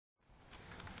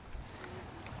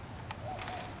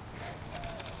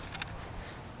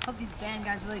hope these band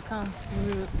guys really come.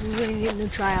 We really need new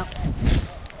tryouts.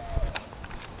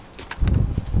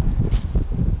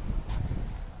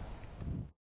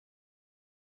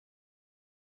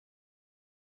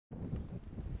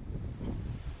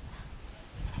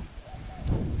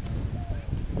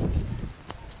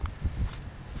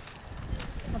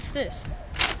 What's this?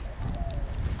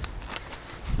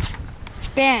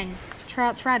 Band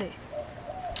tryouts Friday.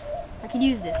 I could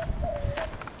use this.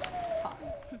 Pause.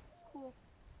 Cool.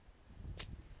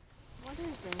 What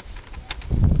is this?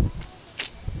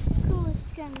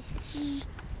 Coolest gonna see.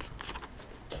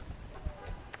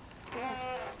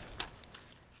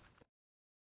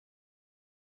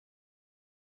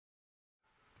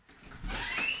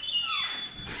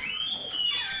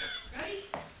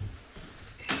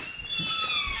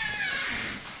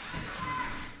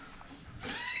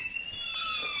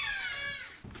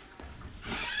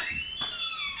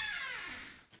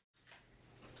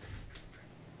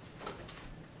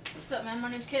 What's up, man?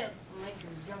 My name's Caleb. I'm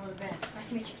Langston, drummer of the band. Nice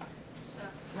to meet you. What's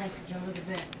up? Langston, drummer of the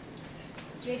band.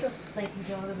 Jacob. Langston,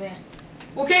 drummer of the band.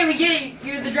 Okay, we get it.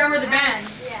 You're the drummer of the band.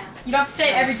 Yeah. You don't have to say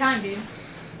it every time, dude.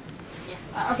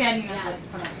 Yeah. Okay, I didn't know. Yeah,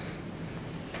 hold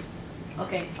on.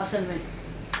 Okay, I'll send them in.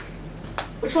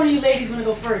 Which one of you ladies want to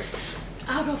go first?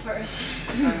 I'll go first.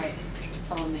 Alright,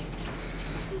 follow me.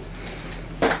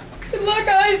 Good luck,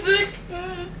 Isaac.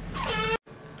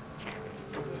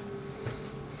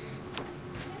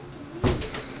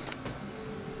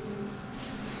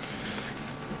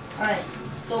 Alright,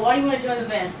 so why do you want to join the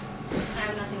band? I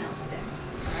have nothing else to do.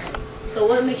 Alright, so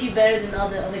what makes you better than all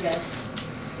the other guys?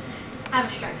 I have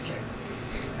a striped shirt.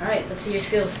 Alright, let's see your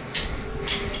skills.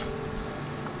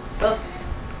 Go.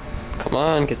 Come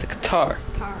on, get the guitar.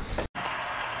 Car.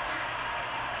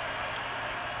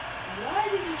 Why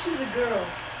did you choose a girl?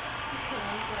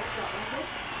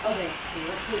 Okay,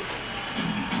 let's see your skills.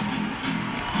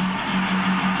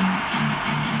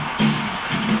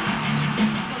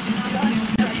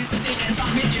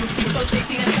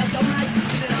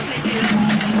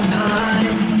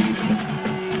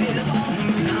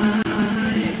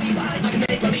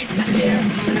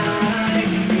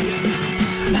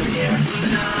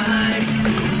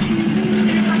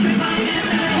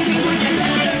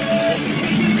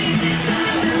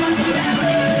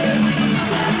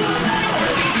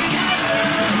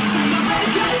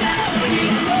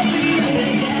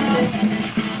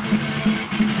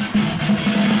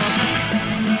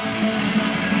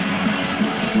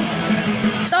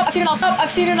 Stop! I've seen it off. Stop! I've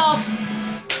seen it off.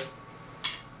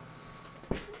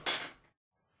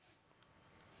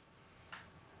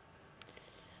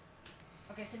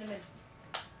 Okay, send him in.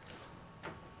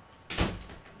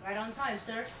 Right on time,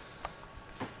 sir.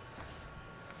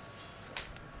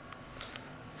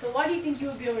 So why do you think you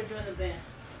would be able to join the band?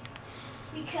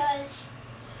 Because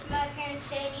my parents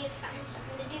say I need to find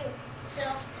something to do. So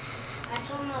I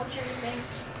told them I'll join the band.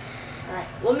 Alright,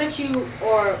 what makes you,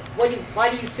 or why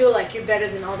do you feel like you're better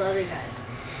than all the other guys?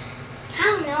 I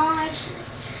don't know, I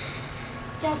just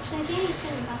don't think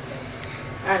anything about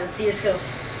it. Alright, let's see your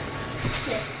skills.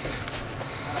 Yeah.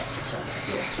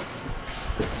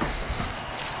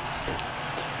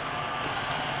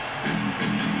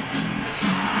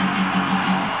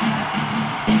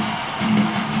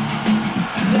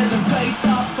 There's a place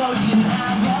off Ocean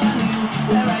Avenue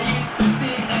where I used to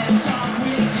sit and talk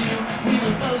with you. We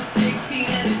were both 16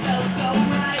 and it felt so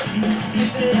right.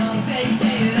 Sleeping all day,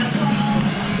 staying up all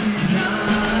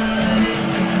night.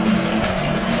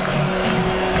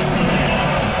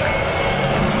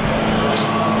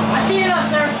 I've seen enough,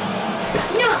 sir.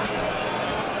 No!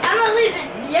 I'm not leaving!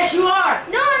 Yes, you are.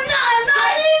 No, I'm not! I'm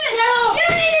not leaving! No. You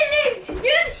need to leave!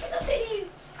 You need to leave!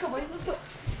 Let's go, buddy. Let's go.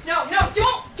 No,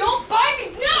 don't bite me.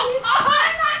 No. Oh,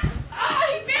 I'm not. Oh,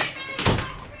 he bit me.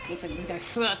 Looks like this guy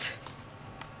sucked.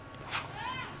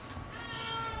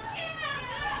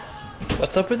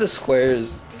 What's up with the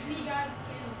squares?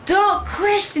 Don't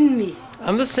question me.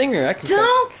 I'm the singer. I can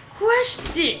Don't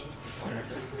question.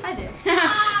 Hi there.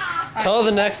 tell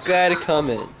the next guy to come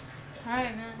in. All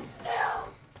right, man.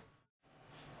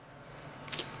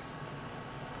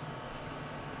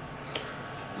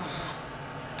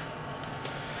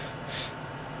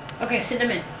 Okay, send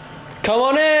him in. Come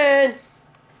on in.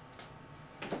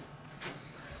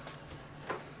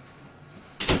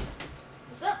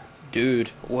 What's up? Dude,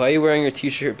 why are you wearing your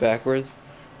t-shirt backwards?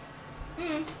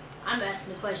 I'm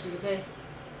asking the questions, okay?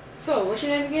 So, what's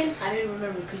your name again? I didn't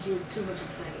remember because you were too much of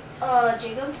a faggot.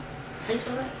 Jacob. How do you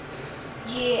spell that?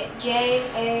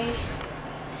 J-A-C-O-B.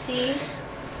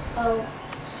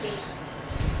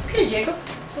 Okay, Jacob.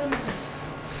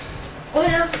 Oh,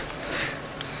 yeah.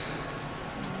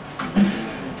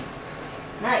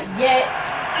 Not yet.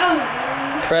 Oh,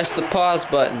 Press the pause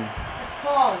button. Just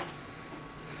pause.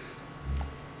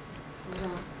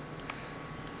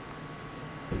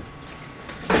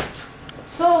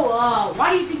 So,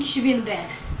 why do you think you should be in the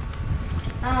band?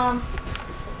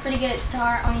 Pretty good at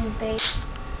guitar, bass.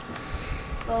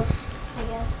 Both, I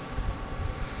guess.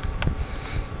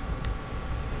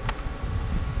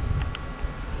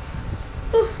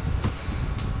 Whew.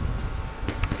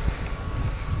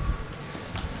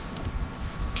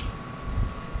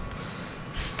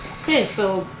 Okay,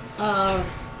 so,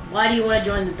 why do you want to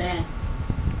join the band?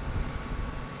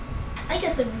 I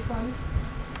guess it'd be fun.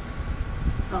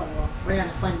 Oh, well, we're not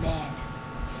a fun band.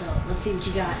 So, let's see what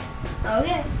you got.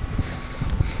 Okay.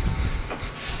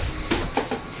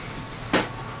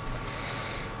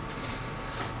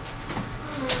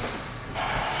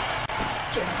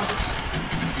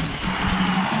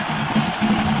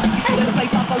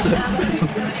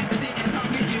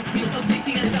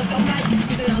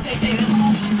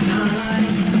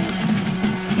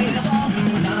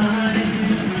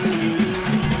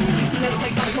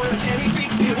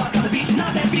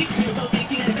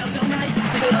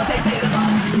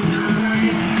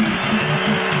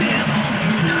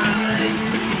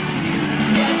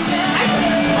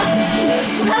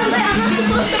 I'm not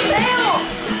supposed to fail!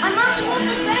 I'm not supposed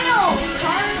to fail!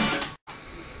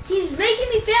 He's making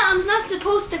me fail. I'm not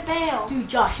supposed to fail. Dude,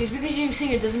 Josh, just because you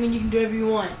sing it doesn't mean you can do whatever you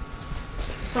want.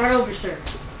 Start over, sir.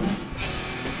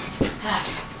 You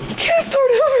can't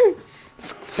start over!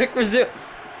 Just click resume.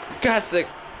 God's sake.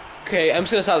 Okay, I'm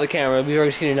just gonna stop the camera. We've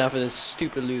already seen enough of this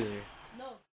stupid loser.